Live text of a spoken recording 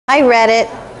I read it.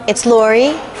 It's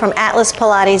Lori from Atlas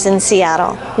Pilates in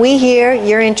Seattle. We hear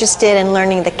you're interested in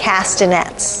learning the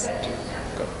Castanets.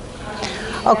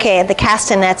 Okay, the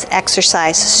Castanets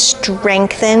exercise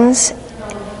strengthens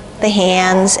the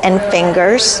hands and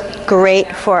fingers.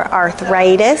 Great for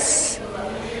arthritis.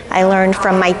 I learned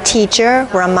from my teacher,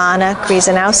 Ramana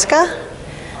Krizanowska.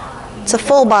 It's a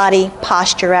full body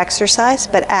posture exercise,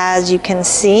 but as you can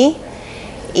see,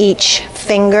 each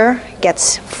finger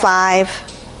gets 5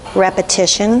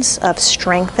 repetitions of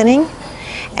strengthening,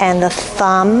 and the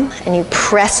thumb, and you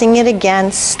pressing it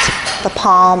against the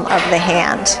palm of the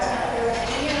hand.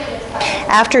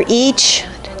 After each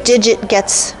digit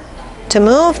gets to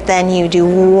move, then you do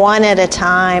one at a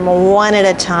time, one at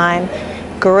a time.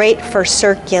 Great for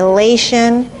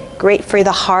circulation, great for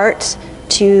the heart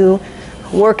to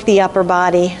work the upper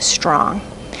body strong.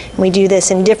 We do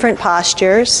this in different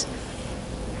postures,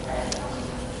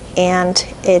 and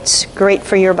it's great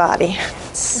for your body.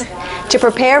 To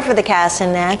prepare for the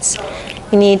Castanets,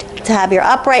 you need to have your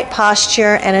upright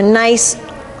posture and a nice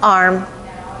arm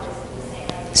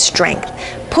strength.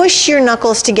 Push your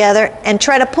knuckles together and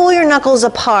try to pull your knuckles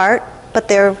apart, but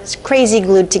they're crazy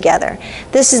glued together.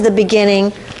 This is the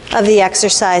beginning of the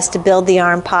exercise to build the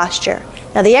arm posture.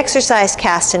 Now the exercise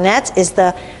Castanets is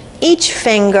each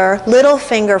finger, little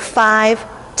finger 5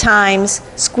 times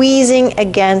squeezing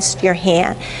against your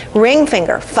hand. Ring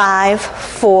finger, 5,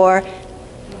 4,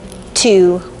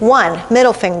 2, 1.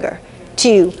 Middle finger,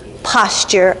 2.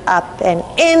 Posture up and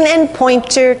in, and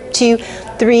pointer, 2,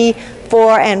 3,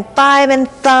 4, and 5, and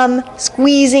thumb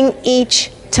squeezing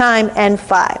each time, and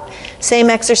 5.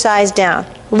 Same exercise down.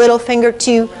 Little finger,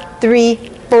 2, 3,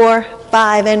 4,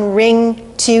 5, and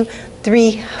ring, 2,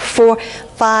 3, 4,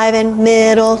 5, and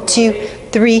middle, 2,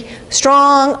 3.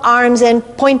 Strong arms and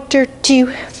pointer,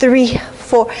 2, 3,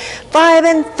 4, 5,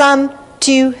 and thumb,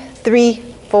 2, 3,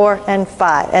 4, and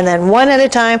 5. And then one at a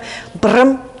time,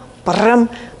 brum, brum,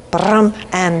 brum,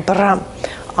 and brum.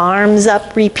 Arms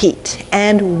up, repeat.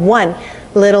 And 1.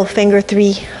 Little finger,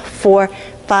 3, 4,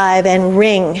 5, and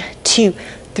ring, 2,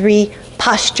 3.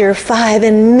 Posture, 5,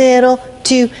 and middle,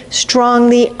 2. Strong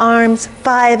the arms,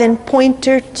 5, and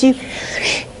pointer, 2,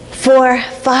 3, 4,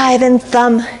 5, and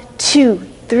thumb, 2,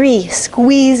 3.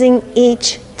 Squeezing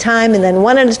each time, and then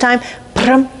one at a time,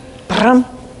 brum, brum,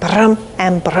 brum,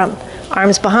 and brum.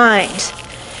 Arms behind.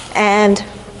 And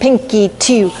pinky,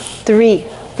 2, 3,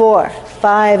 4,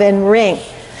 5, and ring.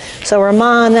 So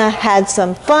Ramana had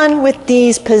some fun with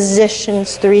these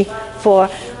positions, 3, 4,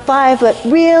 5, but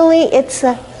really it's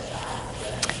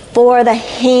for the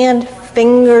hand,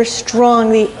 finger,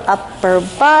 strong, the upper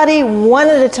body, one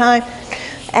at a time,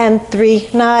 and 3.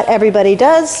 Not everybody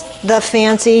does the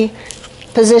fancy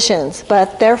positions,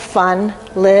 but they're fun.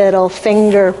 Little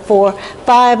finger, 4,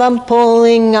 5, I'm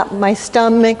pulling up my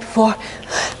stomach, 4,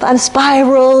 I'm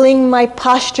spiraling my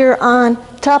posture on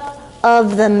top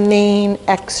of the main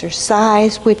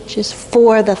exercise, which is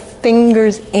for the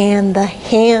fingers and the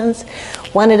hands.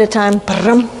 One at a time,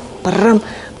 brum, brum,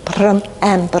 brum,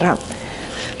 and brum.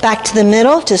 Back to the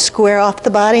middle to square off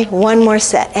the body. One more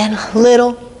set. And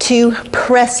little 2,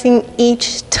 pressing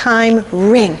each time,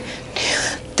 ring.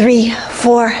 3,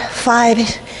 4,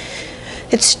 5.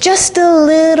 It's just a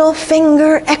little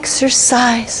finger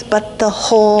exercise, but the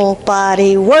whole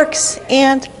body works,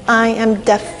 and I am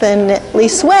definitely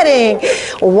sweating.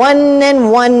 1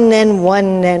 and 1 and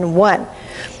 1 and 1.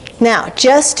 Now,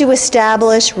 just to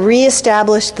reestablish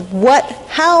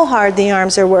how hard the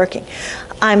arms are working.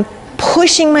 I'm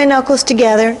pushing my knuckles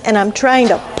together, and I'm trying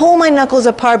to pull my knuckles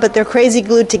apart, but they're crazy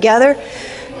glued together.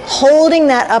 Holding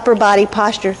that upper body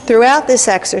posture throughout this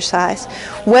exercise.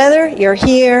 Whether you're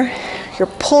here, you're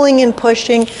pulling and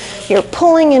pushing, you're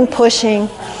pulling and pushing,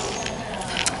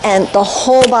 and the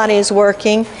whole body is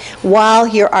working while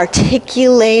you're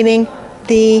articulating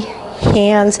the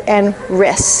hands and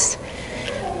wrists.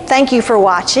 Thank you for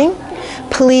watching.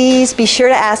 Please be sure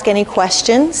to ask any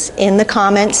questions in the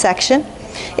comment section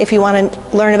if you want to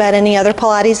learn about any other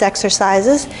Pilates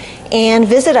exercises, and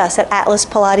visit us at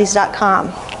atlaspilates.com.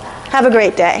 Have a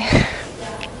great day.